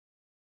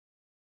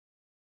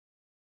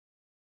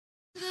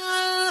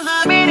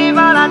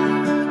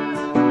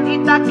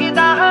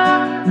तकदा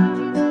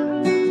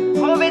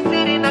होवे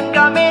तेरे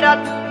नंगा मेरा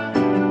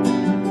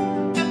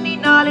चुन्नी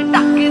नाल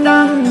टकदा।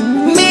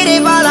 मेरे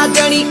वाला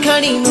जनी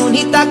खनी नूं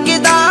नहीं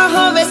तकदा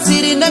होवे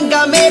सिर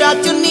नंगा मेरा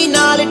चुन्नी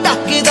नाल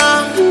टकदा।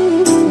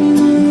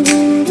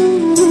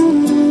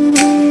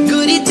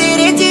 गोरी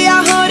तेरे जिहा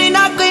होर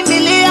ना कोई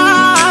मिलिया,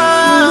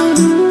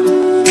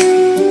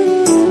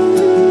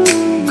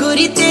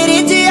 गोरी तेरे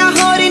जिहा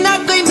होर ना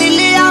कोई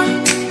मिलिया,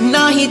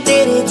 ना ही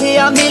तेरे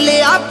जिहा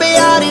मिलिया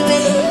प्यार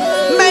वे।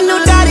 मैनू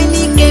डर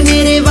नहीं के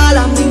मेरे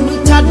वाला मैनू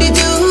छड्ड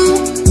जू,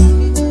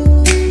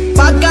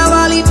 पागा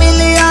वाली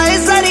मिले आए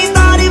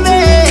सरीदार वे।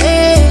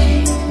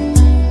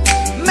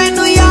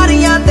 मैनू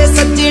यारियां ते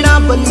सज्जणा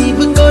बलीव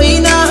कोई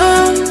ना,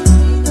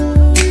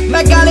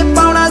 मैं गल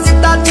पाउणा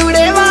सिद्धा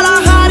चूड़े वाला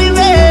हार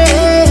वे।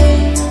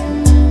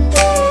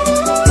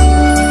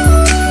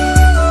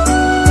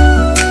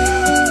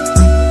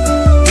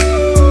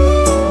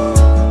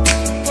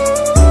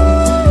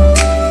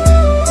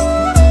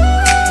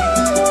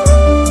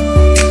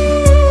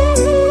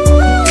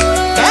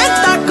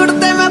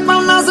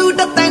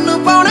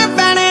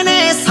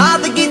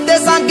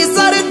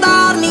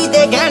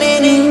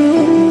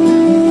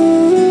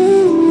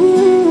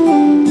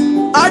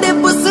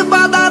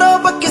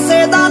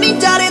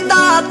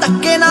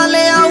 धक्के ना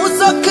ले आऊं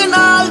सुख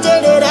नाल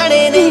जेड़े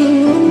रहने ने,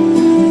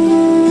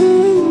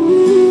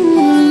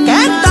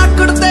 कहता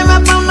कुड़ते मैं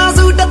पाउना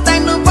सूट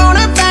तैनू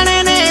पाउणे पैणे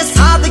ने।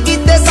 सादगी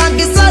ते संग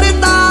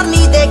सरदार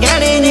नी दे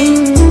गहने ने,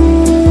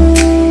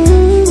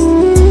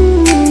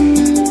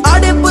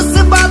 अड़े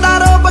पुष्पा दा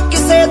रूप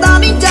किसे दा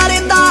नी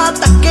चरदा।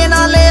 धक्के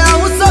ना ले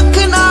आऊं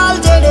सुख नाल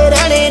जेड़े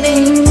रहने ने,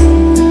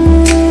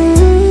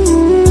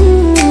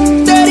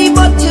 तेरी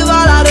मुछ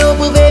वाला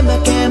रूप वे मैं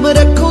कैम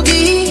रखूंगी,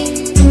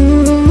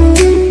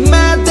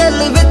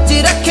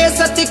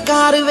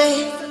 सत्कार वे।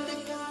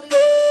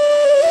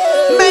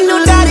 मैनू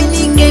डर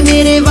नहीं के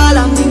मेरे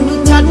वाला मैनू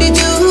छड्ड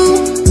जू,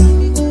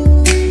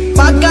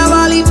 पागा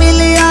वाली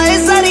मिले आए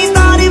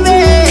सरीदार वे।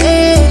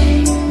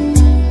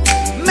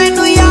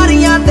 मैनू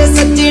यारियां ते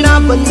सज्जणा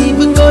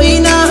बलीव कोई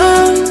ना,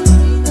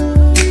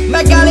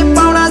 मैं गल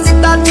पाउणा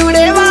सिद्धा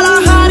चूड़े वाला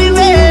हार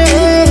वे।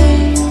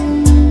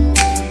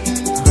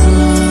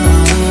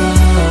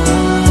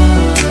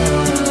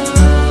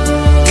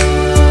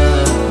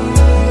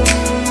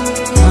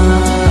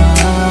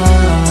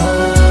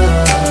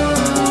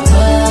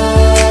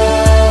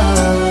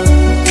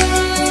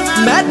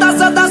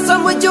 सदा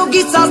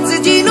समझोगी सस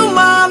जी